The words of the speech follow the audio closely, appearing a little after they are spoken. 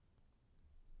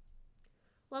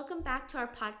Welcome back to our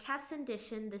podcast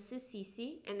edition. This is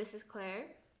Cece. And this is Claire.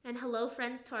 And hello,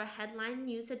 friends, to our headline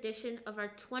news edition of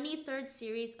our 23rd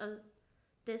series of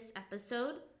this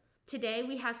episode. Today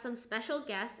we have some special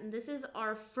guests, and this is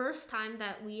our first time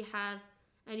that we have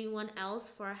anyone else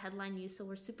for our headline news, so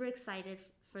we're super excited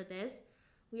for this.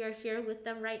 We are here with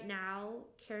them right now.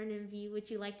 Karen and V, would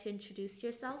you like to introduce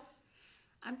yourself?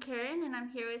 I'm Karen, and I'm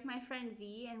here with my friend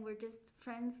V, and we're just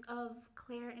friends of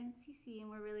Claire and Cece, and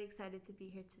we're really excited to be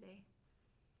here today.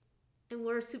 And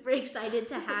we're super excited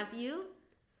to have you.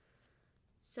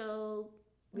 So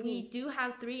we do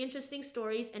have 3 interesting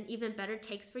stories and even better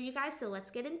takes for you guys, so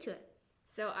let's get into it.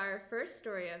 So our first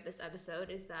story of this episode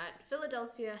is that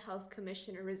Philadelphia Health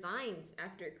Commissioner resigns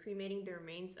after cremating the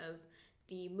remains of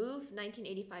the MOVE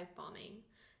 1985 bombing.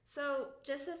 So,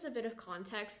 just as a bit of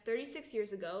context, 36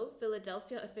 years ago,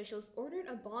 Philadelphia officials ordered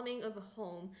a bombing of a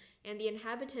home, and the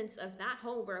inhabitants of that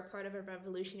home were a part of a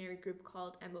revolutionary group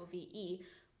called MOVE,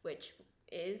 which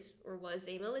is or was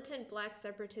a militant black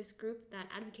separatist group that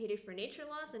advocated for nature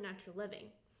laws and natural living.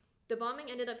 The bombing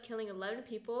ended up killing 11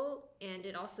 people, and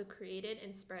it also created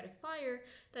and spread a fire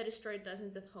that destroyed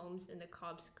dozens of homes in the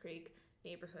Cobbs Creek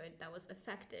neighborhood that was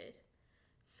affected.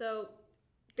 So,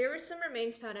 there were some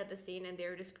remains found at the scene, and they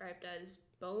were described as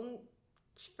bone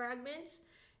fragments.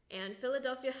 And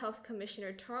Philadelphia Health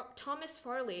Commissioner Thomas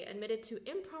Farley admitted to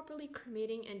improperly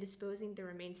cremating and disposing the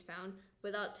remains found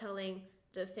without telling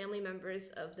the family members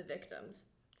of the victims.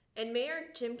 And Mayor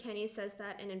Jim Kenney says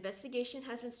that an investigation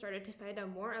has been started to find out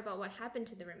more about what happened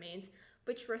to the remains,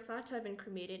 which were thought to have been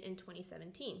cremated in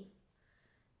 2017.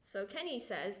 So Kenney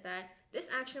says that this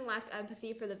action lacked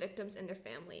empathy for the victims and their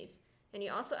families. And he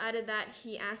also added that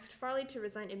he asked Farley to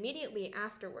resign immediately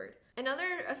afterward.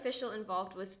 Another official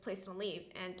involved was placed on leave,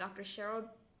 and Dr. Cheryl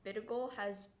Bittigal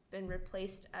has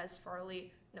replaced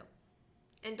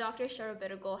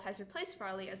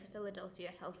Farley as a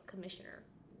Philadelphia Health Commissioner.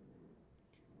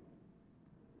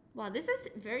 Wow, this has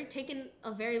taken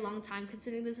a very long time,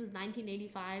 considering this was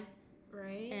 1985.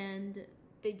 Right. And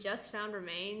they just found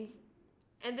remains.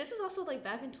 And this was also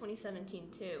back in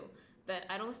 2017 too. But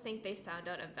I don't think they found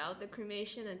out about the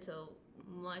cremation until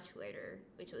much later,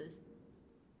 which was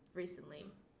recently.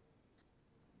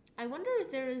 I wonder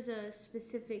if there is a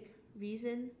specific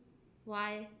reason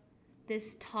why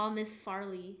this Thomas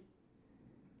Farley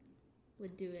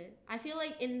would do it. I feel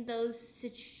like in those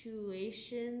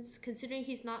situations, considering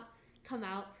he's not come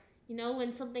out,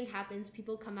 when something happens,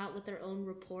 people come out with their own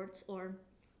reports, or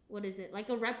like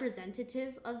a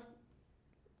representative of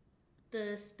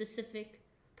the specific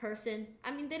person.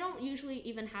 I mean, they don't usually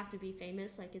even have to be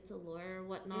famous, like it's a lawyer or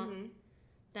whatnot,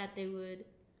 that they would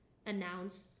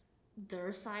announce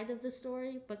their side of the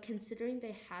story. But considering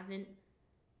they haven't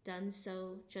done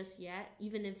so just yet,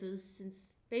 even if it was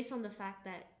based on the fact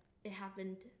that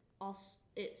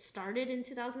it started in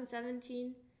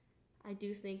 2017, I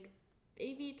do think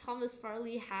maybe Thomas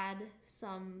Farley had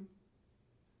some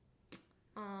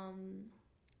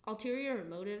ulterior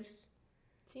motives.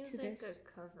 Seems like this.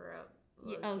 A cover-up.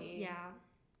 Yeah.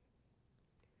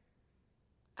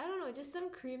 I don't know, just them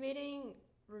cremating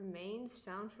remains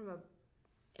found from a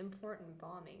important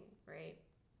bombing, right?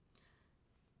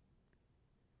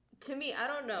 To me, I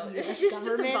don't know. US It's just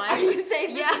government? a vibe. Are you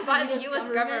saying yeah, by the US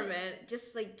government.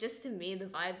 Just to me, the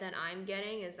vibe that I'm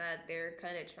getting is that they're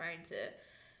kind of trying to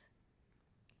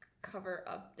cover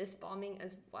up this bombing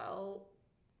as well.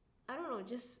 I don't know,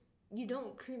 just you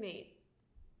don't cremate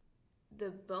the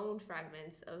bone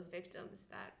fragments of victims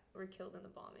that were killed in the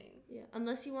bombing. Yeah,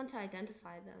 unless you want to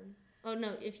identify them. Oh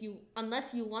no,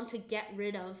 unless you want to get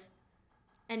rid of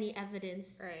any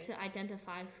evidence to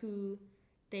identify who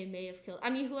they may have killed. I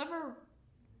mean, whoever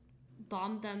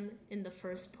bombed them in the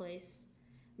first place.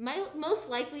 Most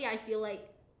likely, I feel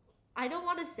like, I don't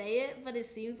want to say it, but it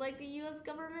seems like the US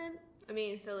government. I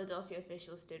mean, Philadelphia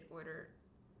officials did order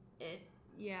it.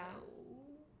 Yeah. So.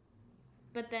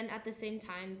 But then at the same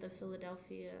time, the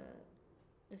Philadelphia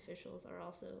officials are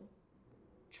also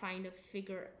trying to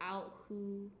figure out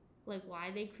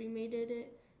why they cremated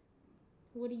it.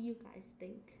 What do you guys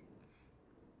think?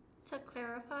 To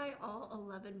clarify, all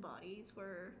 11 bodies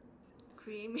were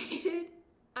cremated.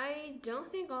 I don't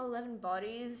think all 11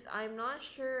 bodies. I'm not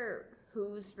sure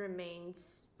whose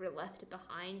remains were left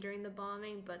behind during the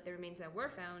bombing, but the remains that were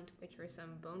found, which were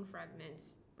some bone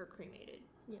fragments, were cremated.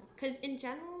 Yeah, because in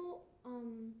general,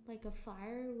 a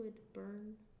fire would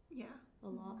burn a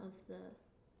lot of the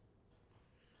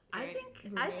I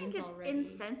think it's already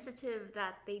insensitive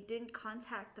that they didn't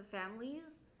contact the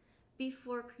families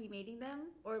before cremating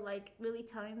them, or really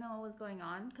telling them what was going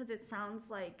on, because it sounds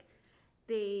like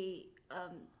they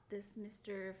this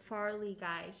Mr. Farley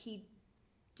guy, he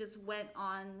just went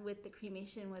on with the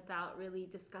cremation without really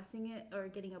discussing it or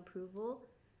getting approval.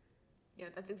 Yeah,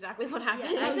 that's exactly what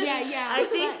happened. Oh, yeah. I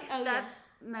think But- that's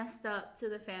messed up to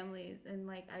the families, and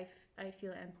like I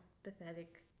feel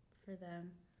empathetic for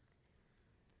them.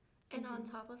 And on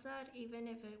top of that, even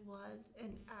if it was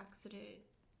an accident,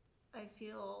 I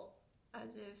feel as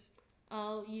if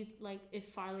Oh, you like if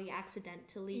Farley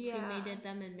accidentally Yeah. cremated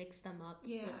them and mixed them up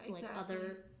Yeah, with like exactly.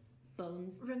 other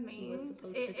bones he was remains,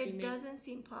 supposed to it cremate. doesn't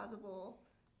seem plausible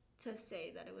to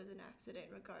say that it was an accident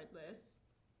regardless.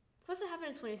 Plus, it happened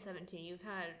in 2017. You've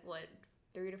had, what,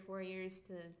 3 to 4 years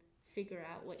to Figure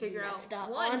out what figure you out messed up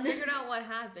one, on. figured out what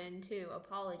happened, two,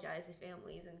 apologize to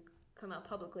families, and come out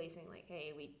publicly saying, like,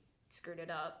 hey, we screwed it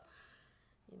up,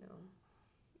 you know.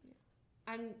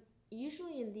 I'm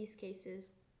usually in these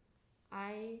cases,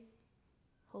 I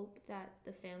hope that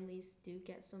the families do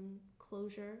get some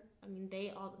closure. I mean, they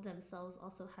all themselves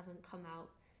also haven't come out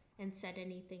and said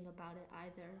anything about it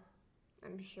either.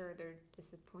 I'm sure they're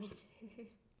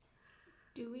disappointed.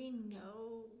 Do we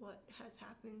know what has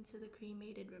happened to the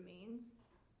cremated remains?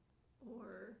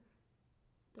 Or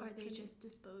They're are they pretty just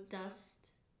disposed dust?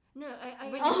 of? No, I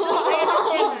We understand, just I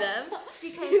understand them. that.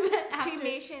 Because After-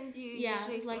 cremations, you Yeah,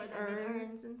 usually store like them in urn.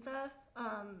 urns and stuff.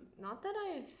 Not that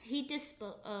I've... He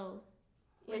Oh,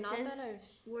 Yeah, It not says- that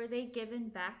I've... Were they given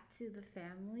back to the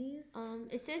families?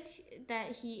 it says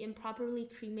that he improperly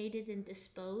cremated and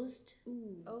disposed.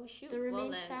 Ooh. Oh, shoot. The Well,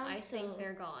 remains then, found, I think so-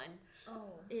 they're gone.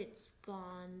 Oh. It's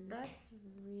gone That's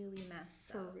really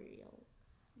messed for up. real.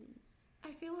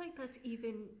 I feel like that's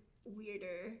even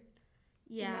weirder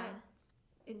Yeah.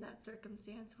 in that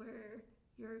circumstance where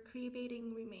you're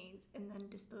cremating remains and then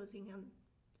disposing them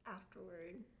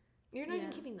afterward. You're not even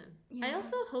Yeah. keeping them. I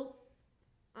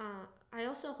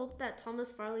also hope that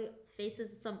Thomas Farley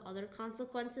faces some other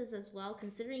consequences as well,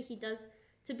 considering he does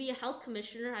to be a health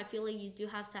commissioner. I feel like you do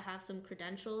have to have some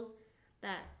credentials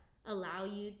that allow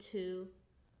you to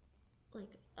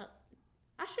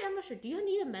actually, I'm not sure. Do you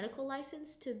need a medical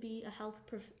license to be a health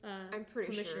I'm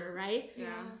pretty commissioner, sure. right? Yeah.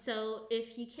 So if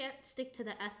he can't stick to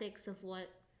the ethics of what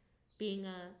being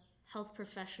a health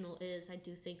professional is, I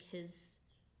do think his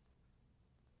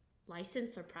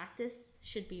license or practice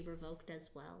should be revoked as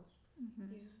well.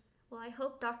 Mm-hmm. Yeah. Well, I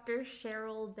hope Dr.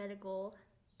 Cheryl Bedigal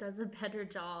does a better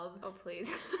job. Oh,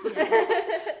 please.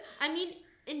 I mean,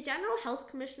 in general, health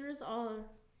commissioners are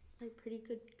like pretty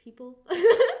good people.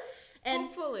 And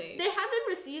Hopefully. they haven't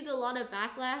received a lot of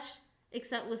backlash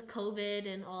except with COVID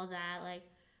and all that. Like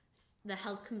the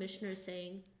health commissioner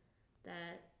saying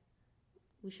that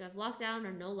we should have lockdown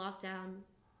or no lockdown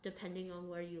depending on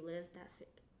where you live. That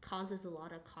causes a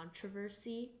lot of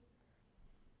controversy.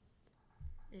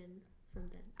 And from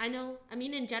then, I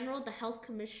mean, in general, the health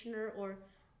commissioner or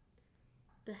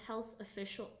the health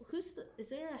official, is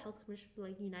there a health commissioner for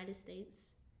like United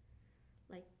States?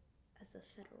 Like as a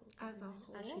federal As a government?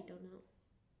 I actually whole? don't know.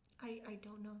 I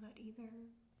don't know that either.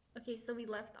 Okay, so we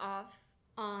left off.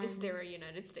 Is there a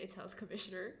United States Health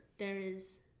Commissioner? There is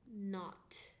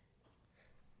not.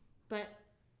 But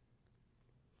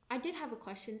I did have a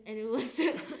question, and it was: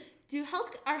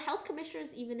 are health commissioners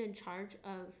even in charge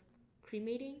of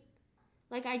cremating?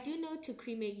 Like, I do know to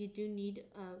cremate you do need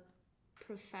a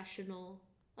professional,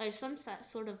 like some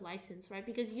sort of license, right?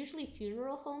 Because usually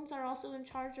funeral homes are also in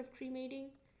charge of cremating.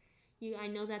 I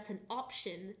know that's an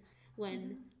option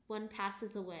when one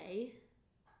passes away.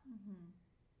 Mm-hmm.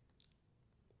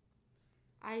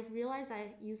 I realize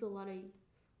I use a lot of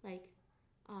like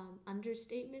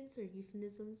understatements or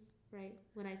euphemisms, right?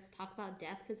 When I talk about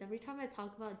death, because every time I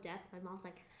talk about death, my mom's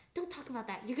like, "Don't talk about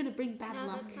that. You're gonna bring bad No,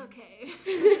 luck." that's okay.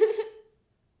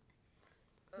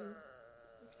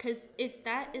 Because if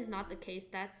that is not the case,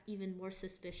 that's even more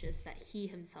suspicious that he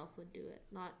himself would do it,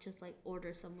 not just like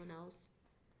order someone else.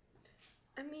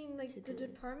 I mean, like, To the do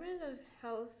it. Department of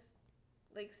Health,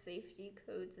 like, safety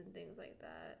codes and things like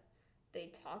that, they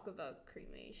talk about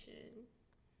cremation.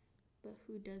 But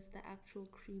who does the actual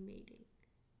cremating?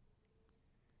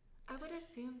 I would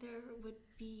assume there would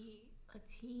be a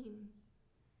team,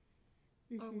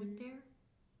 or Mhm. would there,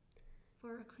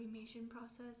 for a cremation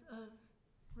process of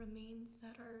remains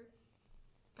that are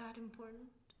that important.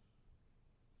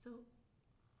 So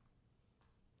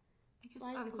I guess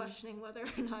I'm Likely. questioning whether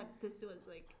or not this was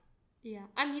like Yeah,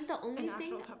 I mean the only an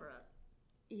thing. actual cover-up.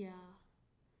 Yeah.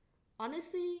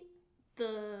 Honestly,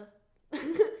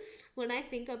 when I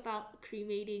think about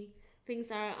cremating, things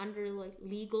that are under like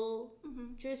legal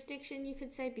Mm-hmm. jurisdiction, you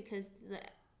could say, because the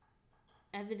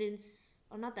evidence,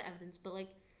 or not the evidence, but like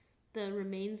the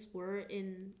remains were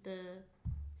in the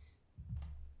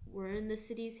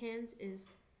city's hands, is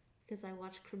because I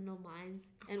watch Criminal Minds,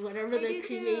 and whenever I they're do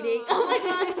too. cremating, oh my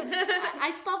gosh,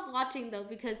 I stopped watching though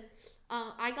because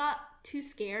I got too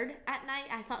scared at night.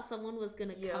 I thought someone was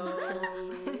gonna come and kill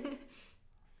me.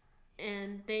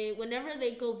 And whenever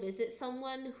they go visit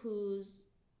someone who's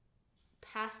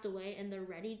passed away and they're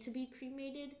ready to be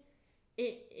cremated,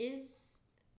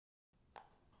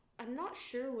 I'm not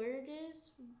sure where it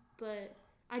is, but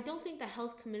I don't think the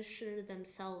health commissioner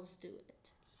themselves do it.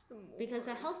 Because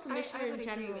the health commissioner I would in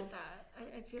general, agree with that.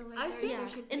 I feel like there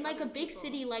should be in like a other big people.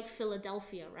 city like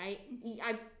Philadelphia, right?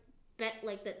 I bet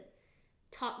like the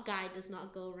top guy does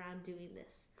not go around doing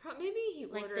this. Maybe he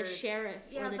Like ordered. the sheriff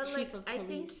Yeah, or the but chief like of I police.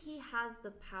 think he has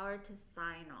the power to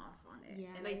sign off on it. Yeah.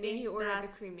 And Like I maybe he think ordered the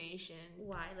that's cremation.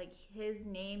 why, like his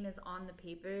name is on the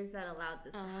papers that allowed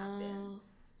this to happen,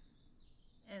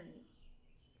 and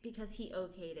because he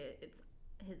okayed it, it's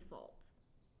his fault.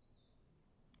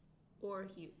 Or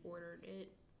he ordered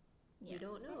it. Yeah, We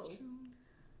don't know. That's true.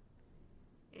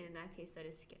 And in that case, that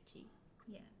is sketchy.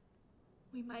 yeah.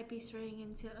 We might be straying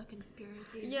into a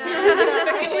conspiracy. Yeah,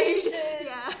 speculation.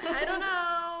 Yeah. I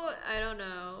don't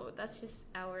know. That's just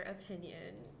our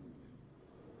opinion.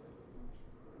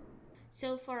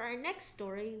 So for our next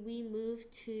story, we move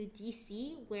to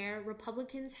DC, where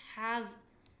Republicans have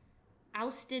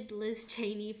ousted Liz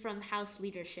Cheney from House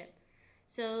leadership.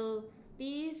 So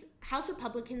these House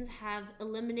Republicans have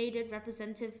eliminated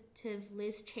Representative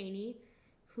Liz Cheney,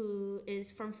 who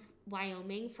is from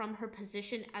Wyoming, from her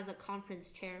position as a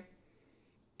conference chair,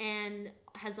 and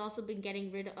has also been getting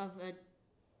rid of a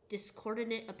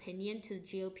discordant opinion to the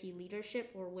GOP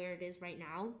leadership, or where it is right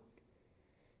now.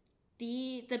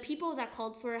 The people that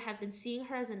called for her have been seeing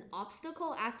her as an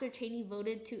obstacle after Cheney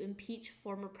voted to impeach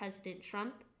former President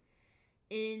Trump.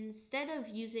 Instead of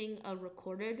using a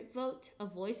recorded vote, a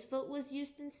voice vote was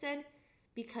used instead,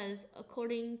 because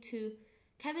according to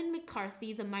Kevin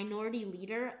McCarthy, the minority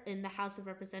leader in the House of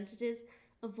Representatives,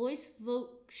 a voice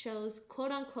vote shows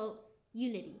quote-unquote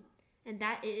unity, and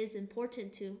that it is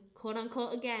important to,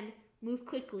 quote-unquote again, move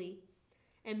quickly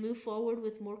and move forward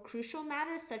with more crucial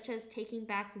matters such as taking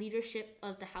back leadership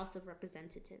of the House of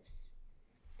Representatives.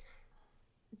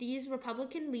 These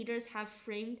Republican leaders have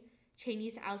framed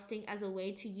Cheney's ousting as a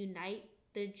way to unite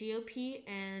the GOP,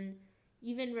 and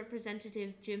even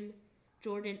Representative Jim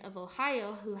Jordan of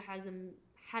Ohio, who has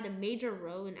had a major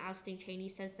role in ousting Cheney,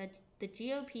 says that the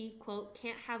GOP, quote,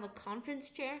 can't have a conference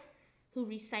chair who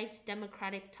recites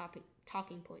Democratic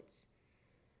talking points.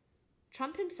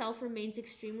 Trump himself remains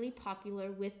extremely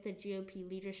popular with the GOP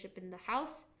leadership in the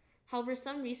House. However,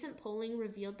 some recent polling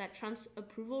revealed that Trump's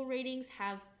approval ratings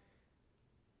have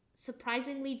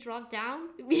surprisingly dropped down,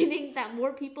 meaning that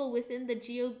more people within the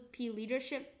GOP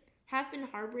leadership have been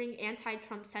harboring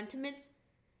anti-Trump sentiments,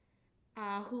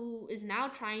 who is now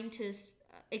trying to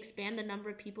expand the number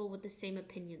of people with the same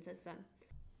opinions as them.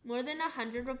 More than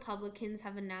 100 Republicans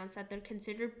have announced that they're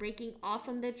considered breaking off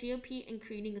from the GOP and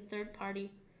creating a third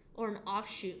party or an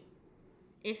offshoot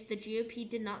if the GOP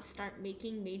did not start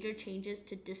making major changes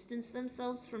to distance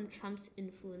themselves from Trump's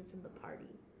influence in the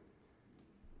party.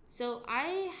 So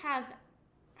I have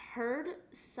heard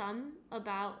a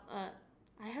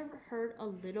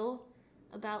little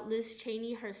about Liz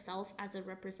Cheney herself as a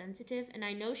representative, and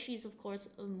I know she's of course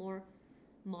a more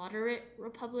moderate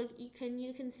Republican,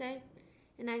 you can say,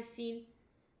 and I've seen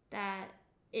that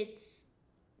it's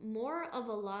more of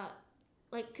a lot,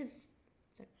 like, because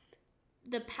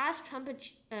the past Trump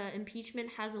impeachment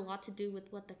has a lot to do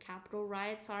with what the Capitol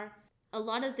riots are. A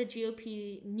lot of the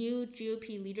new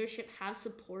GOP leadership have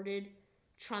supported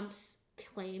Trump's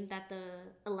claim that the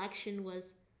election was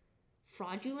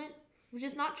fraudulent, which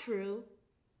is not true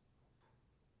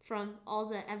from all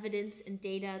the evidence and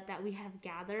data that we have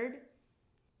gathered.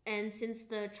 And since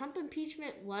the Trump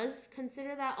impeachment was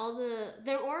considered that,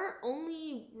 there were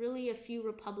only really a few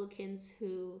Republicans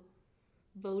who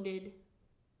voted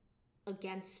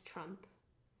against Trump.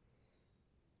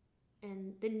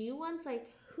 And the new ones, like,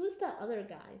 who's the other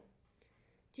guy?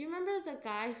 Do you remember the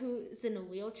guy who's in a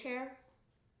wheelchair?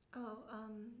 Oh,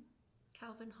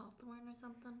 Calvin Hawthorne or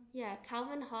something? Yeah,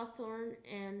 Calvin Hawthorne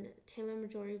and Taylor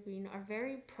Majority Greene are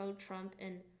very pro-Trump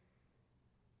and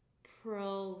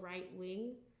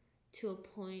pro-right-wing to a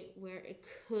point where it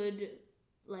could,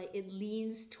 like, it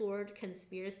leans toward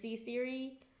conspiracy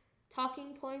theory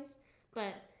talking points,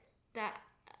 but that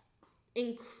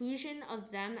inclusion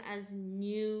of them as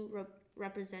new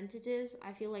representatives,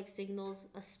 I feel like signals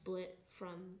a split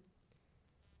from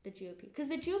the GOP. Because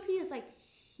the GOP is, like,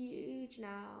 huge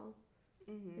now.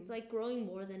 Mm-hmm. It's, like, growing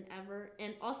more than ever.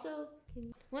 And also,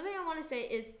 one thing I want to say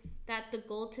is that the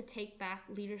goal to take back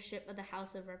leadership of the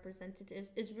House of Representatives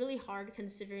is really hard,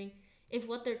 considering if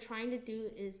what they're trying to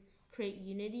do is create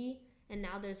unity and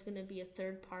now there's going to be a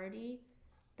third party,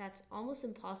 that's almost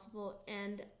impossible.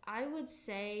 And I would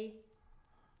say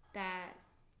that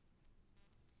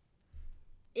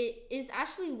it is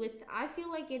actually I feel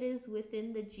like it is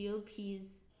within the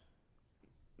GOP's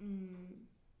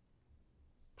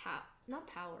not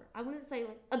power. I wouldn't say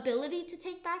like ability to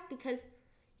take back, because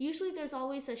usually there's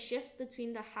always a shift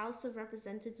between the House of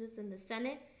Representatives and the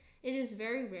Senate. It is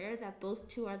very rare that both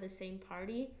two are the same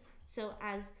party. So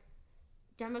as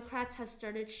Democrats have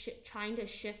started trying to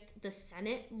shift the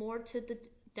Senate more to the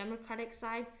Democratic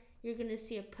side, you're going to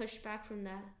see a pushback from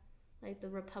the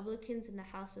Republicans in the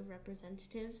House of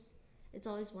Representatives. It's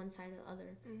always one side or the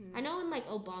other. Mm-hmm. I know in like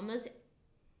Obama's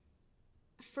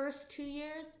first 2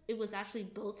 years, it was actually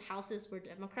both houses were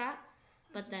Democrat,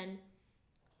 but then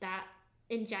that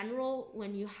in general,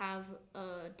 when you have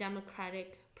a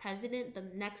Democratic president, the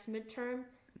next midterm,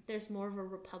 there's more of a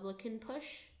Republican push.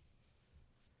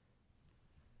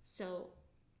 So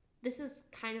this is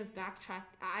kind of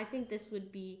backtracked. I think this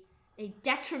would be a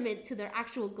detriment to their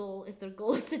actual goal if their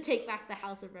goal is to take back the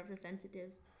House of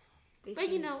Representatives. But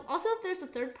also if there's a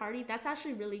third party, that's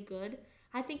actually really good.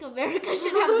 I think America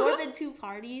should have more than two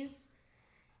parties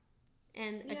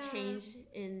and a change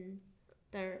in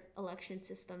their election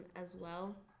system as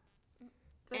well.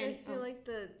 But I feel like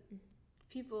the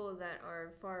people that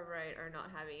are far right are not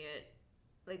having it.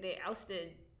 Like, they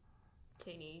ousted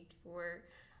Cheney for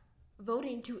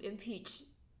voting to impeach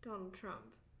Donald Trump.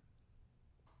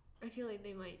 I feel like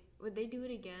would they do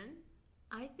it again?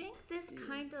 I think this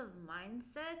kind of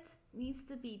mindset needs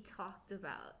to be talked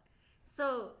about.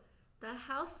 So, the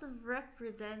House of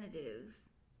Representatives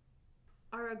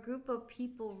are a group of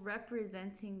people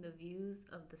representing the views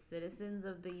of the citizens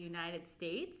of the United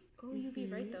States. Oh, you'd be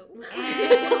right though.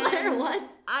 And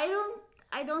what?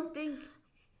 I don't think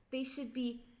they should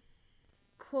be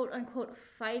quote unquote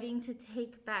fighting to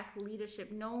take back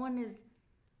leadership. No one is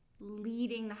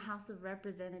leading the House of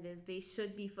Representatives. They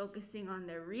should be focusing on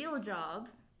their real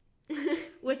jobs,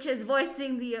 which is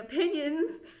voicing the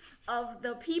opinions of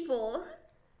the people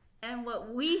and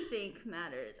what we think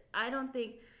matters. I don't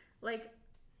think, like,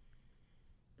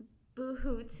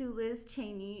 boo-hoo to Liz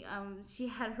Cheney. She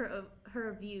had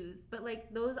her views, but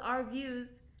like those are views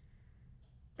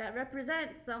that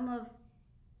represent some of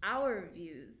our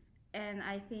views, and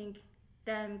I think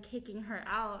them kicking her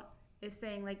out is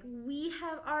saying like, we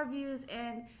have our views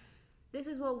and this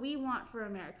is what we want for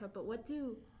America, but what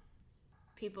do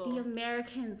the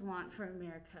Americans want for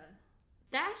America?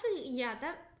 That actually,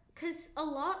 because a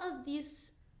lot of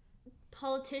these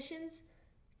politicians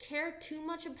care too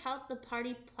much about the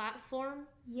party platform.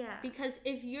 Yeah. Because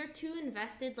if you're too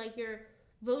invested, like you're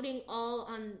voting all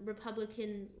on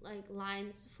Republican like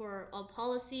lines for all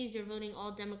policies, you're voting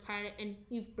all Democratic, and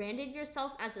you've branded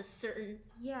yourself as a certain,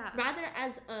 rather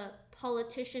as a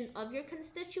politician of your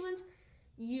constituents,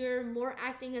 you're more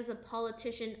acting as a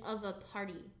politician of a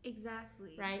party.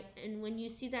 Exactly. Right? And when you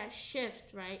see that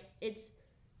shift, right, it's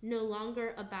no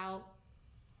longer about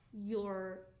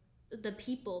the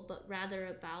people, but rather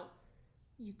about,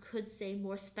 you could say,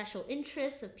 more special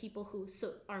interests of people who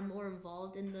are more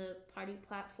involved in the party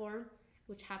platform,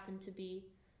 which happen to be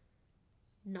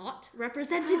not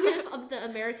representative of the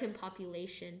American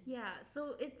population. Yeah,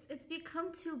 so it's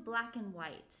become too black and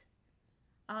white.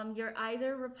 You're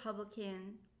either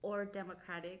Republican or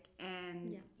Democratic,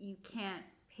 and you can't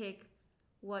pick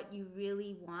what you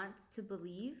really want to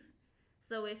believe.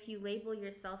 So if you label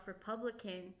yourself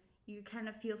Republican, you kind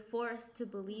of feel forced to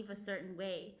believe a certain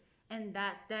way, and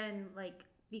that then like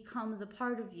becomes a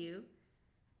part of you.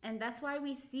 And that's why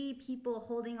we see people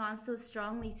holding on so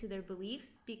strongly to their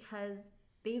beliefs, because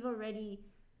they've already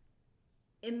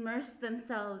immersed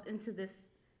themselves into this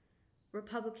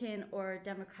Republican or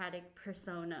Democratic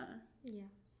persona. Yeah.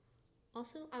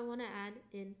 Also, I want to add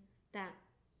in that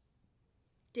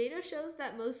data shows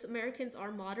that most Americans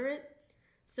are moderate,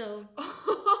 so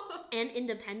and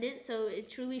independent. So it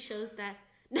truly shows that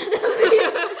none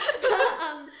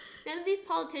of these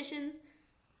politicians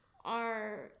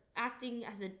are acting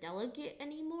as a delegate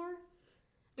anymore.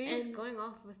 They're just going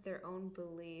off with their own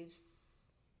beliefs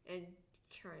and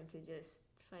trying to just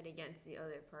fight against the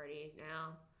other party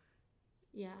now.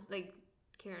 Yeah. Like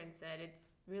Karen said, it's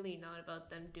really not about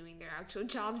them doing their actual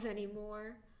jobs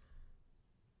anymore.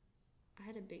 I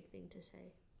had a big thing to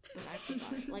say, but I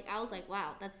forgot. Like, I was like,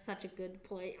 wow, that's such a good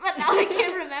point. But now I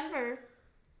can't remember.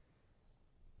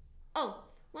 Oh,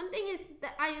 one thing is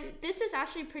that this is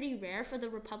actually pretty rare for the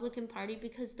Republican Party,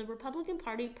 because the Republican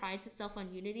Party prides itself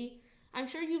on unity. I'm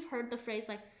sure you've heard the phrase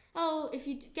like, oh, if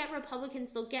you get Republicans,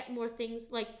 they'll get more things.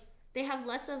 Like, they have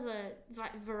less of a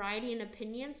variety in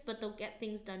opinions, but they'll get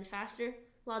things done faster.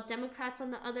 While Democrats,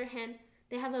 on the other hand,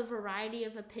 they have a variety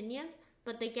of opinions,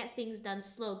 but they get things done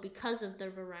slow because of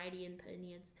their variety in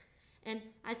opinions. And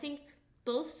I think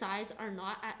both sides are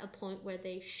not at a point where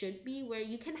they should be, where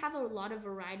you can have a lot of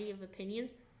variety of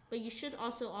opinions, but you should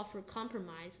also offer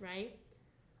compromise, right?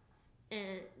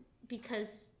 And because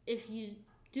if you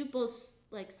do both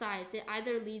like sides, it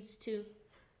either leads to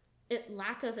a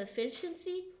lack of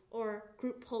efficiency or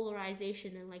group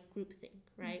polarization and like groupthink,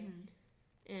 right?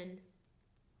 And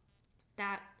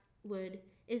that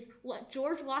is what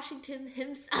George Washington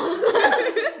himself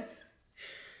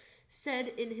said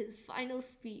in his final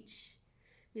speech,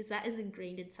 because that is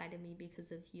ingrained inside of me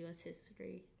because of U.S.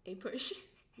 history. A push.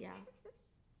 Yeah.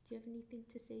 Do you have anything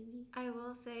to say, V? I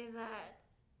will say that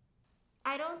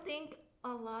I don't think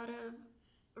a lot of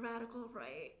radical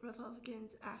right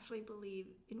Republicans actually believe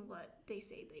in what they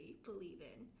say they believe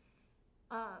in.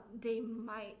 They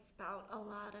might spout a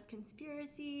lot of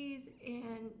conspiracies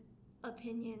and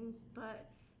opinions, but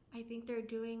I think they're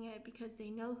doing it because they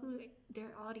know who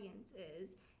their audience is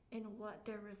and what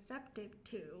they're receptive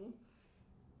to.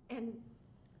 And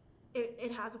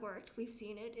it has worked. We've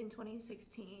seen it in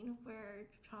 2016 where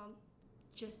Trump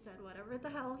just said whatever the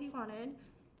hell he wanted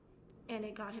and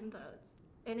it got him votes.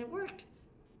 And it worked.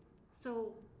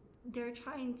 So they're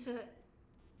trying to,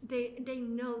 they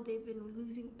know they've been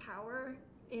losing power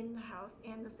in the House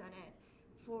and the Senate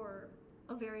for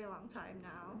a very long time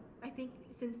now. I think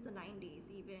since the 90s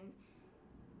even.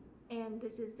 And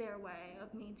this is their way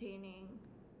of maintaining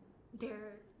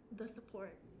the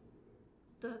support,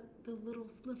 the little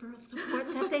sliver of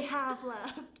support that they have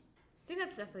left. I think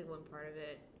that's definitely one part of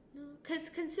it. No, because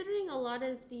considering a lot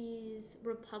of these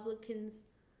Republicans,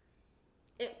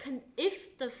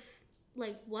 if the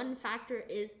one factor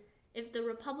is if the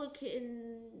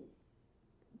Republican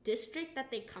district that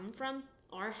they come from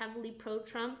are heavily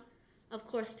pro-Trump, of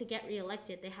course, to get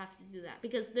reelected, they have to do that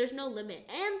because there's no limit.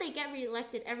 And they get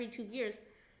reelected every 2 years.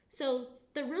 So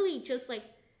they're really just like,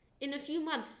 in a few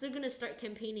months, they're going to start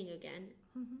campaigning again.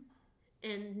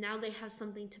 And now they have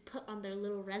something to put on their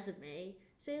little resume.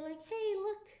 Say like, hey,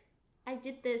 look, I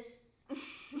did this.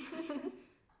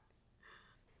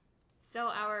 So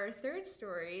our third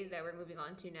story that we're moving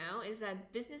on to now is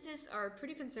that businesses are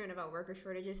pretty concerned about worker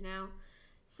shortages now.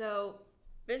 So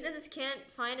businesses can't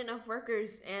find enough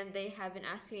workers, and they have been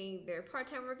asking their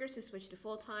part-time workers to switch to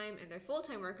full-time and their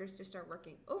full-time workers to start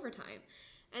working overtime.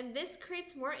 And this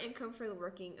creates more income for the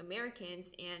working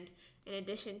Americans, and in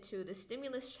addition to the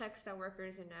stimulus checks that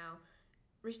workers are now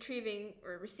receiving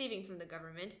from the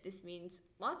government, this means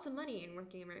lots of money in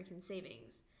working American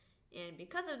savings. And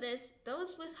because of this,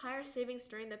 those with higher savings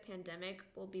during the pandemic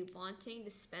will be wanting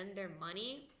to spend their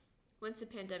money once the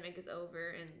pandemic is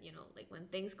over and, when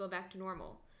things go back to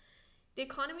normal. The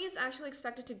economy is actually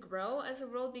expected to grow as the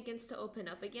world begins to open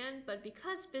up again, but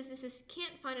because businesses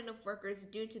can't find enough workers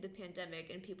due to the pandemic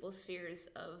and people's fears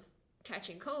of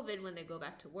catching COVID when they go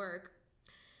back to work,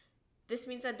 this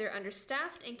means that they're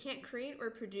understaffed and can't create or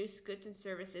produce goods and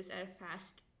services at a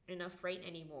fast enough rate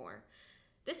anymore.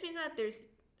 This means that there's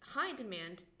high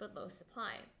demand but low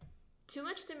supply. Too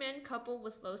much demand coupled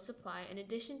with low supply, in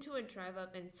addition to a drive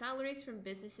up in salaries from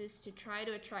businesses to try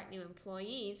to attract new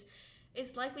employees,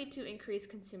 is likely to increase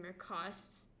consumer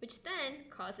costs, which then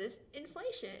causes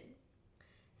inflation.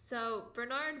 So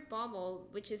Bernard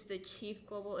Baumol, which is the chief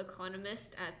global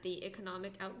economist at the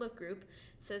Economic Outlook Group,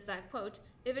 says that, quote,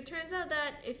 if it turns out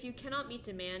that if you cannot meet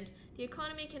demand, the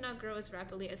economy cannot grow as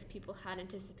rapidly as people had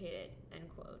anticipated, end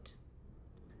quote.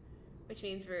 Which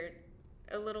means we're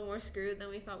a little more screwed than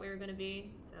we thought we were going to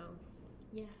be, so.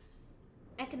 Yes.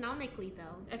 Economically,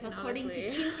 though. According to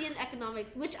Keynesian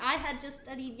economics, which I had just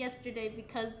studied yesterday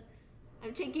because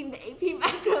I'm taking the AP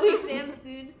macro exam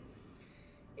soon,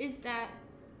 is that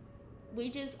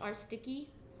wages are sticky.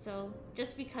 So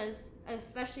just because,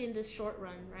 especially in this short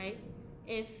run, right?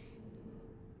 If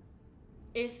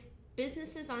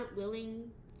businesses aren't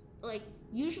willing,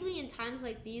 usually in times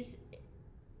like these,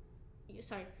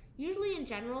 usually in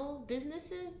general,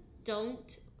 businesses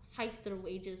don't hike their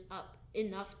wages up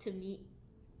enough to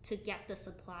get the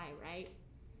supply, right?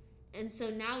 And so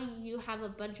now you have a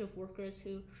bunch of workers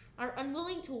who are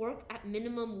unwilling to work at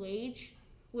minimum wage,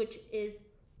 which is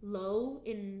low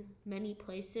in many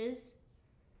places,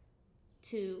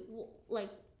 to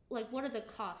what are the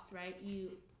costs, right?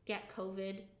 You get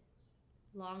COVID,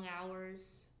 long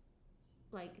hours,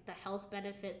 the health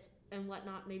benefits and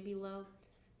whatnot may be low.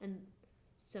 And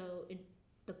so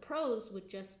the pros would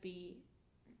just be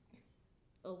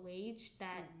a wage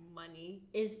that money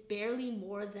is barely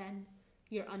more than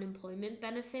your unemployment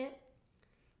benefit,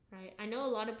 right? I know a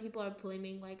lot of people are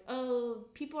blaming like, oh,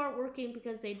 people aren't working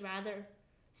because they'd rather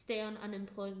stay on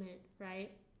unemployment,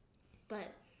 right?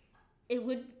 But it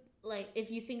would, like,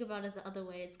 if you think about it the other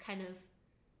way, it's kind of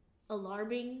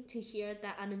alarming to hear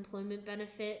that unemployment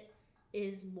benefit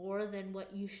is more than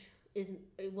what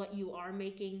you are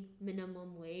making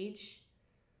minimum wage.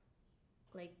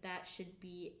 Like, that should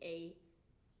be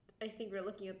I think we're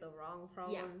looking at the wrong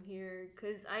problem here,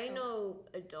 because I know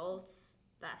adults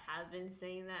that have been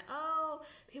saying that, oh,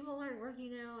 people aren't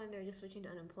working now and they're just switching to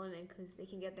unemployment because they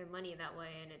can get their money that way.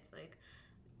 And it's like,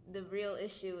 the real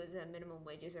issue is that minimum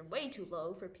wages are way too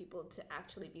low for people to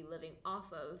actually be living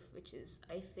off of, which is,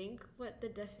 I think, what the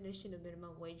definition of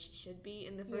minimum wage should be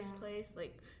in the first place.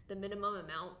 Like, the minimum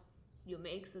amount you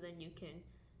make so then you can,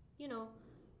 you know,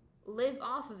 live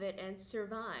off of it and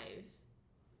survive.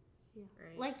 Yeah.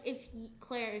 Right? Like,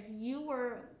 Claire, if you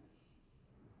were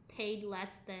paid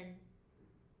less than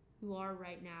you are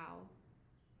right now.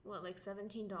 What, like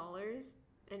 $17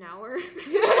 an hour?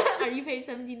 Are you paid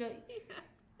 $17? Yeah.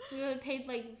 We would paid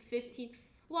like 15.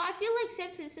 Well, I feel like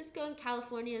San Francisco and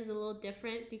California is a little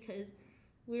different because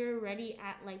we're already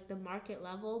at like the market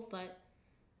level. But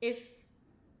if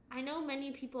I know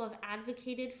many people have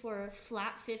advocated for a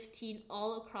flat 15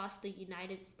 all across the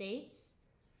United States.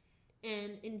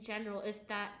 And in general, if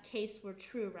that case were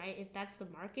true, right? If that's the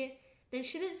market, then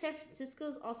shouldn't San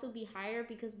Francisco's also be higher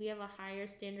because we have a higher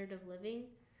standard of living?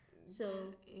 So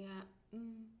yeah.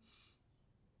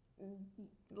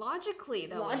 Logically,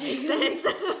 that would make sense.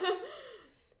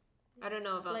 I don't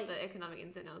know about the economic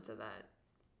ins and outs of that,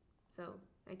 so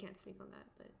I can't speak on that.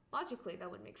 But logically,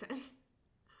 that would make sense.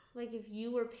 Like if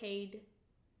you were paid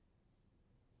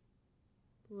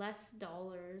less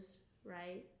dollars,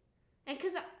 right? And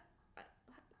because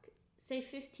say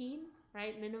 15,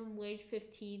 right? Minimum wage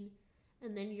 15,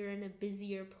 and then you're in a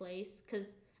busier place. Because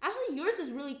actually, yours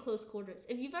is really close quarters.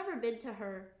 If you've ever been to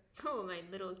her. Oh, my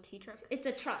little tea truck. It's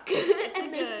a truck. And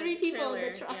like there's 3 people trailer.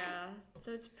 in the truck. Yeah,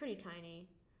 so it's pretty tiny.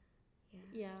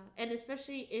 Yeah, and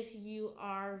especially if you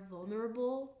are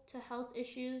vulnerable to health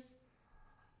issues,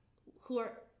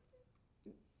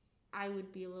 I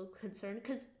would be a little concerned.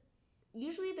 Because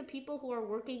usually the people who are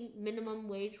working minimum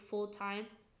wage full-time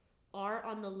are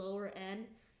on the lower end.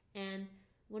 And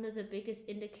one of the biggest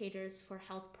indicators for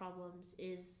health problems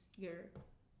is your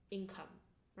income,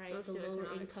 right? The lower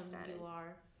income you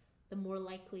are, the more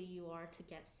likely you are to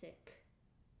get sick.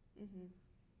 Mm-hmm.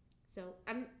 So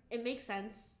it makes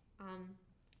sense.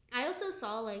 I also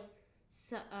saw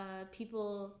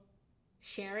people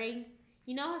sharing.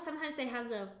 You know how sometimes they have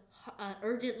the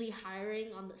urgently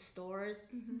hiring on the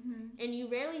stores, and you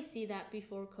rarely see that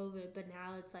before COVID, but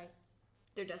now it's like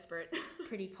they're desperate.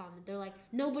 Pretty common. They're like,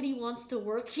 nobody wants to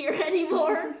work here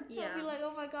anymore. Yeah. I'll be like,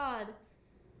 oh my god.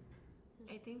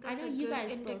 I think that's a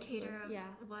good indicator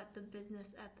of what the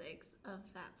business ethics of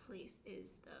that place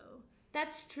is, though.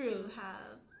 That's true. To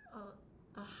have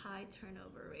a high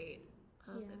turnover rate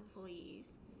of employees.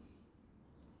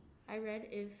 I read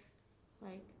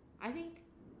I think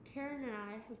Karen and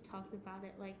I have talked about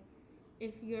it, like,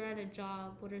 if you're at a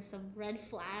job, what are some red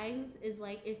flags? Is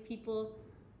like if people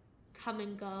come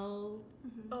and go.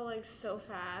 Oh, like so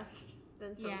fast,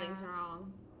 then something's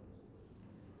wrong.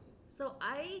 So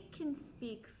I can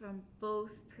speak from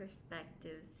both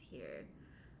perspectives here.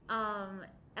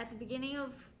 At the beginning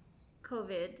of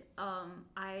COVID,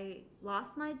 I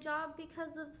lost my job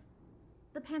because of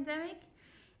the pandemic.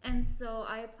 And so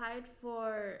I applied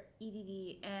for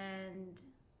EDD and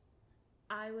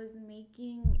I was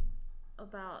making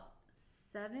about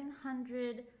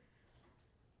 $700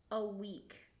 a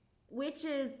week, which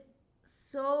is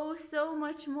so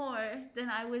much more than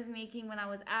I was making when I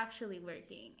was actually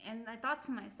working. And I thought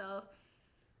to myself,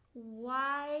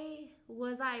 why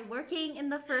was I working in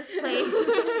the first place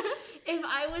if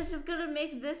I was just gonna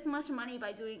make this much money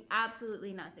by doing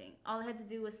absolutely nothing? All I had to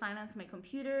do was sign onto my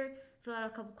computer, fill out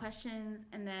a couple questions,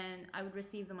 and then I would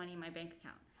receive the money in my bank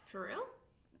account. For real?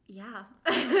 Yeah.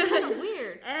 It's kind of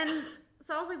weird. And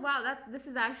so I was like, wow, this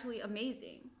is actually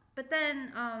amazing. But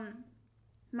then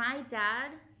my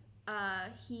dad,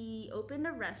 he opened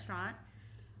a restaurant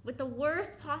with the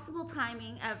worst possible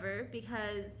timing ever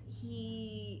because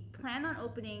he planned on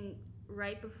opening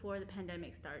right before the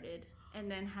pandemic started and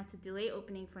then had to delay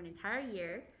opening for an entire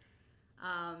year,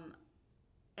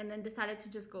 and then decided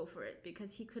to just go for it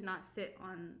because he could not sit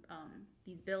on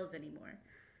these bills anymore.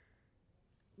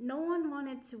 No one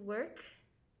wanted to work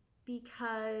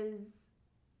because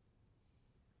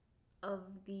of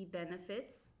the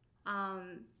benefits.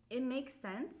 It makes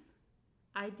sense.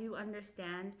 I do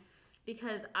understand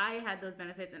because I had those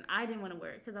benefits and I didn't want to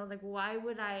work because I was like, why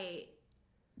would I,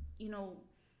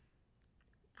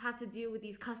 have to deal with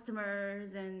these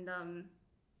customers and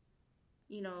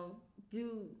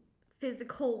do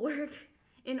physical work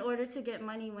in order to get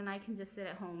money when I can just sit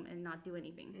at home and not do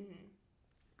anything.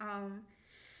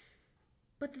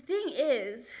 But the thing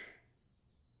is,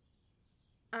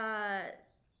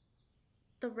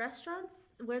 the restaurants,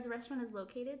 where the restaurant is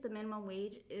located, the minimum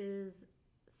wage is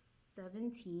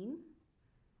 17.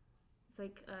 It's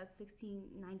like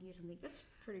 $16.90 or something. That's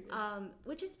pretty good.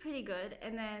 Which is pretty good.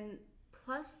 And then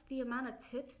plus the amount of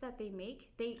tips that they make,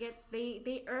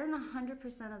 they earn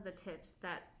 100% of the tips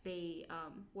that they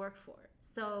work for.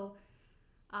 So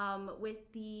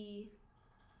with the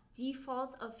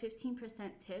default of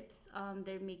 15% tips,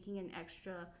 they're making an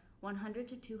extra $100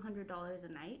 to $200 a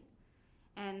night.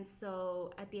 And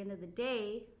so at the end of the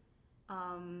day,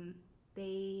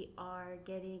 they are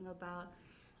getting about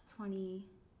 20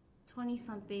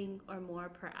 something or more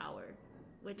per hour,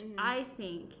 which I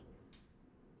think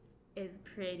is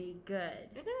pretty good.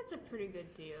 I think that's a pretty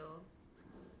good deal.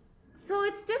 So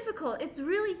it's difficult. It's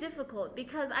really difficult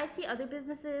because I see other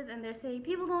businesses and they're saying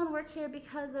people don't want to work here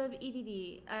because of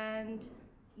EDD. And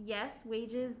yes,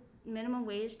 minimum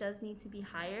wage does need to be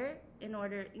higher in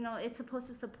order, it's supposed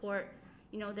to support,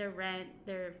 their rent,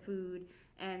 their food,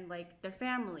 and like their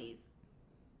families.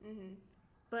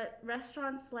 But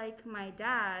restaurants like my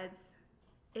dad's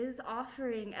is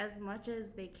offering as much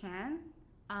as they can,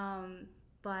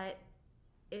 but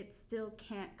it still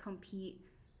can't compete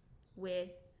with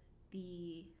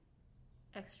the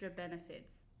extra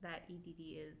benefits that EDD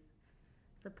is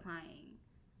supplying.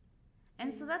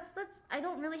 And so that's I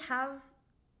don't really have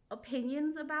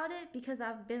opinions about it because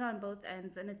I've been on both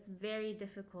ends and it's very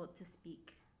difficult to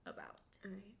speak about.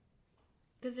 Right.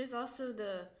 Because there's also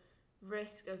the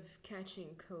risk of catching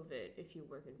COVID if you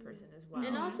work in person as well.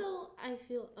 And also, I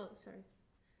feel,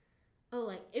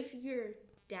 if your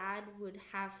dad would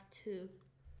have to,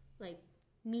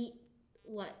 beat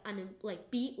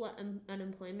what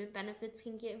unemployment benefits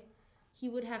can give, he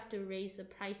would have to raise the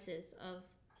prices of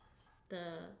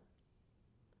the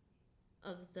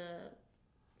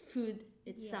food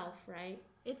itself, right?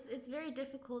 It's very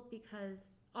difficult because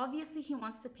obviously he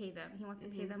wants to pay them. He wants to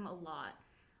pay them a lot.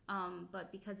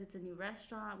 But because it's a new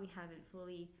restaurant, we haven't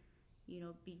fully,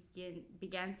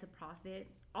 began to profit.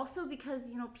 Also because,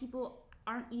 people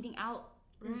aren't eating out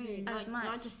as much.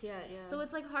 Not just yet, yeah. So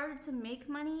it's harder to make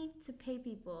money to pay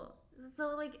people.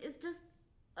 So it's just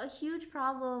a huge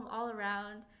problem all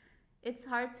around. It's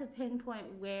hard to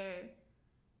pinpoint where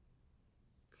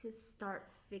to start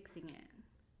fixing it.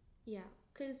 Yeah,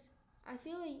 because I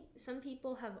feel like some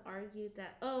people have argued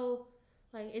that,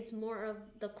 it's more of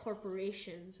the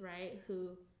corporations, right?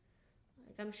 Who,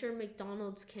 I'm sure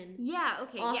McDonald's can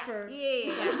offer.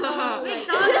 Yeah.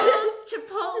 McDonald's,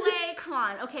 Chipotle, come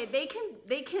on. Okay,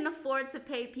 they can afford to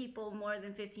pay people more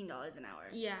than $15 an hour.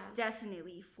 Yeah,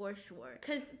 definitely, for sure.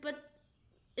 But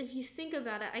if you think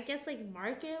about it, I guess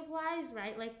market-wise,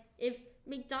 right? If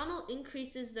McDonald's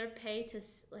increases their pay to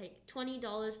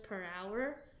 $20 per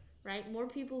hour, right? More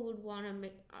people would want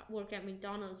to work at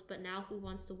McDonald's, but now who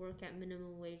wants to work at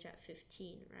minimum wage at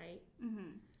 15, right?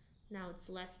 Now it's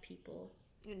less people.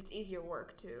 And it's easier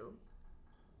work too.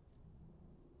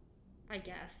 I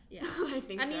guess, yeah. I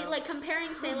mean,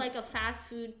 comparing, say, a fast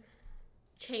food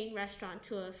chain restaurant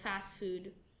to a fast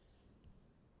food,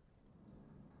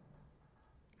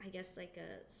 I guess,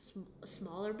 a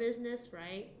smaller business,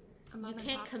 right? You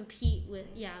can't compete with,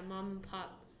 mom and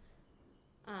pop.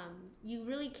 You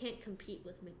really can't compete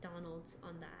with McDonald's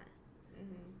on that.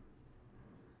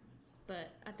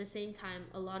 But at the same time,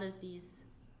 a lot of these,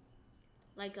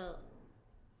 a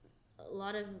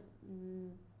lot of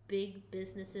big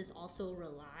businesses also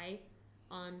rely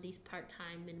on these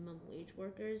part-time minimum wage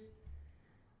workers.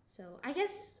 So I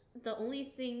guess the only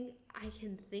thing I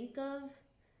can think of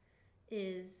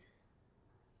is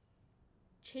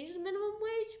change the minimum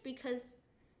wage, because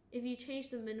if you change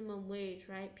the minimum wage,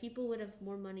 right, people would have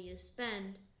more money to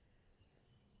spend,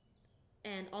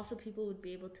 and also people would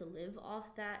be able to live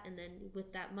off that, and then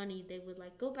with that money they would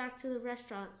go back to the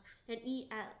restaurant and eat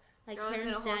at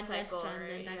Karen's dad's restaurant,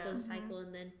 right? And then that goes cycle,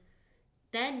 and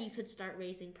then you could start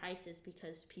raising prices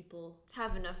because people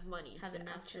have enough money to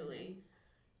actually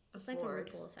afford. It's like a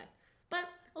ripple effect. But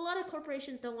a lot of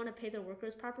corporations don't want to pay their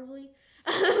workers properly.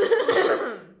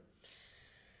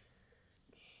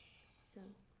 So,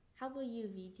 how about you,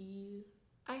 V?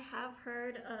 I have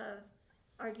heard of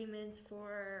arguments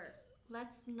for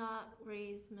let's not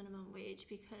raise minimum wage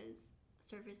because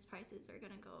service prices are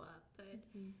going to go up. But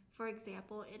for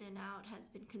example, In-N-Out has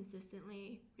been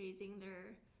consistently raising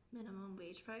their minimum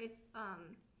wage price,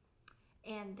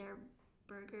 and their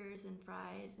burgers and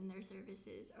fries and their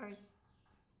services are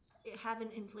it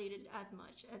haven't inflated as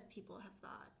much as people have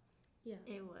thought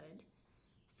it would.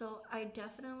 So I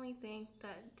definitely think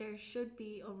that there should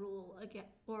be a rule again,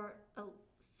 or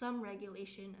some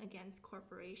regulation against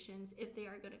corporations if they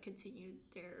are going to continue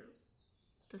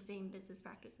the same business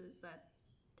practices that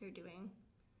they're doing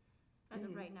as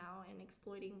of right now and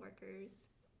exploiting workers,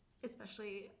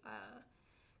 especially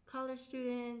college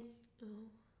students.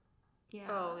 Yeah.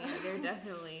 Oh, yeah, they're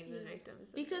definitely the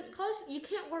victims. Because you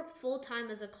can't work full time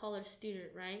as a college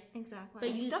student, right? Exactly.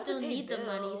 But you still need the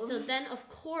money. bills. So then, of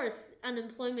course,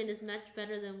 unemployment is much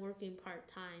better than working part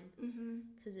time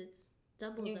because it's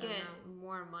double You the get amount.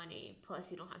 more money,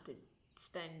 plus you don't have to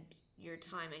spend your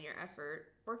time and your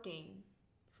effort working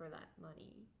for that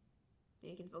money.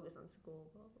 You can focus on school,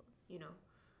 blah, blah, you know.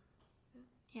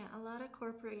 Yeah, a lot of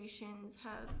corporations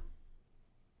have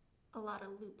a lot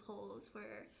of loopholes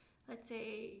where, let's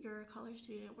say you're a college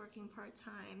student working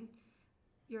part-time,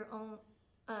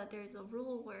 there's a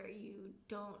rule where you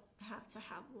don't have to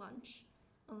have lunch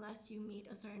unless you meet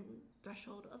a certain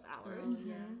threshold of hours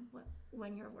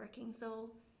when you're working.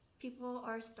 So people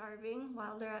are starving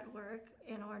while they're at work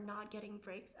and are not getting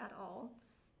breaks at all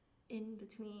in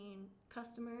between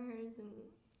customers and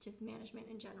just management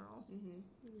in general.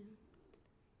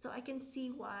 So I can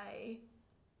see why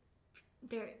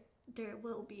there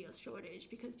will be a shortage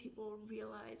because people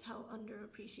realize how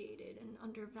underappreciated and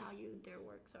undervalued their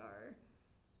works are.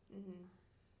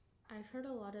 I've heard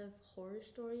a lot of horror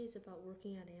stories about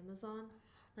working at Amazon,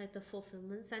 like the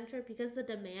fulfillment center, because the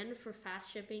demand for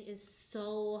fast shipping is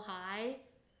so high,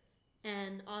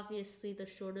 and obviously the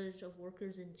shortage of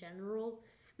workers in general,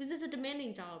 because it's a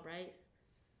demanding job, right?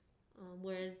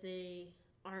 Where they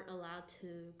aren't allowed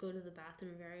to go to the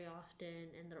bathroom very often,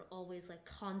 and they're always like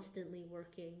constantly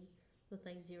working with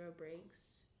like zero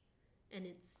breaks, and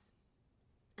it's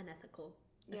unethical,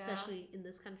 especially in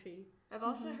this country. I've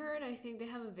also heard, I think they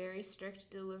have a very strict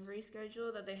delivery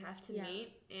schedule that they have to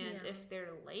meet, and if they're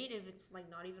late, if it's like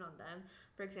not even on them,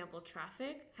 for example,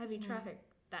 heavy traffic,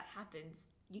 that happens.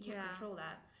 You can't control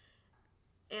that.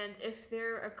 And if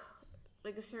they're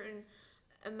a certain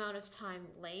amount of time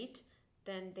late,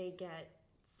 then they get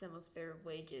some of their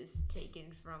wages taken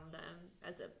from them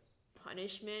as a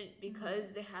punishment because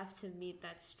they have to meet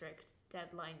that strict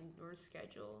deadline or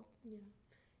schedule.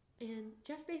 And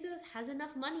Jeff Bezos has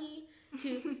enough money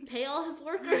to pay all his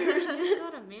workers. He's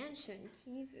got a mansion.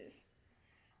 Jesus.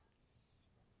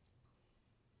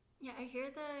 Yeah, I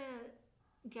hear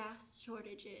the gas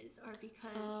shortages are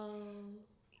because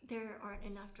there aren't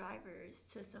enough drivers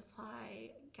to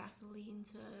supply gasoline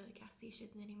to gas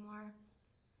stations anymore.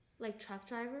 Like truck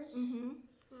drivers?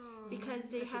 Because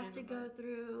they have to go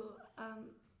through,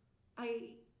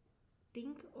 I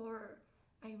think, or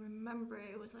I remember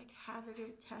it was like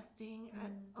hazardous testing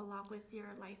along with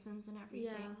your license and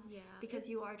everything. Yeah. Because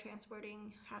you are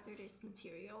transporting hazardous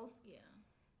materials. Yeah.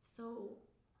 So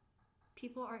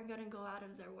people aren't going to go out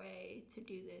of their way to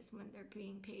do this when they're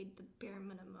being paid the bare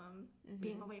minimum,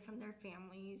 being away from their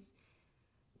families.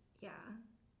 Yeah.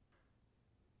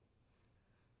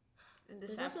 And the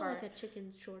There's sad also part, like a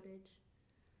chicken shortage.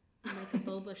 And like a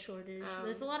boba shortage.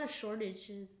 There's a lot of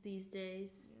shortages these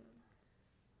days.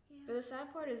 but the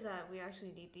sad part is that we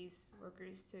actually need these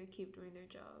workers to keep doing their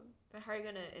job. But how are you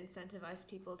going to incentivize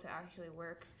people to actually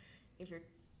work if you're,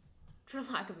 for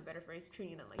lack of a better phrase,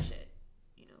 treating them like shit,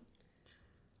 you know?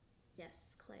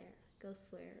 Yes, Claire. Go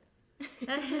swear.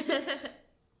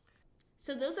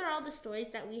 So those are all the stories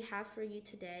that we have for you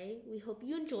today. We hope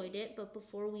you enjoyed it, but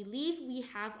before we leave, we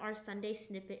have our Sunday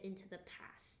snippet into the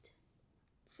past.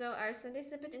 So our Sunday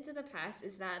snippet into the past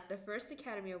is that the first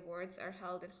Academy Awards are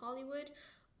held in Hollywood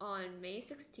on May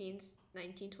 16th,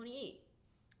 1928.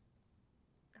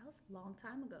 That was a long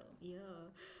time ago. Yeah.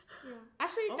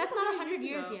 Actually, Almost that's not 100 100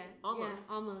 years ago. yet. Almost.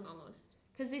 Yeah, almost.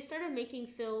 Because they started making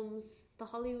films, the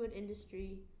Hollywood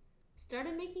industry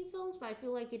started making films, but I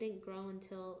feel like it didn't grow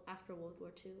until after World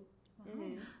War II.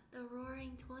 The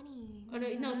Roaring 20s. Oh,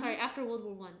 no, sorry, after World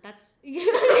War One. That's Roaring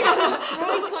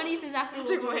 20s is after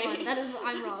World War One. That is,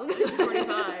 I'm wrong.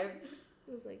 45.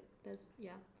 It was like,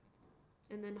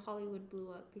 and then Hollywood blew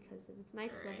up because of its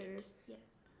nice weather. Yes.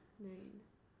 And then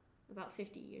about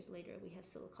 50 years later, we have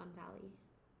Silicon Valley.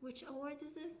 Which awards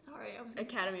is this? Sorry, I was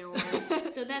Academy Awards.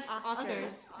 So that's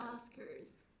Oscars. Oscars.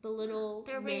 The little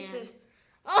They're man. racist.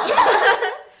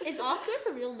 Is Oscars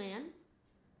a real man?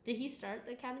 Did he start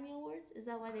the Academy Awards? Is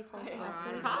that why they call it I don't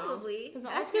Oscars? know. Probably. Because the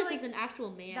I feel Oscars like is an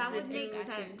actual man. that would It's make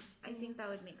actually- sense. I think that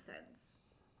would make sense.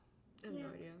 I have no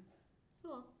idea.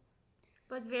 Cool.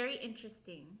 But very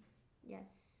interesting. Yes.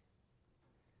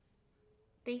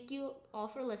 Thank you all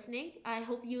for listening. I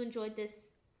hope you enjoyed this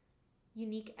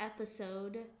unique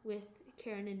episode with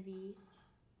Karen and V.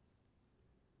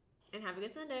 And have a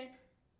good Sunday.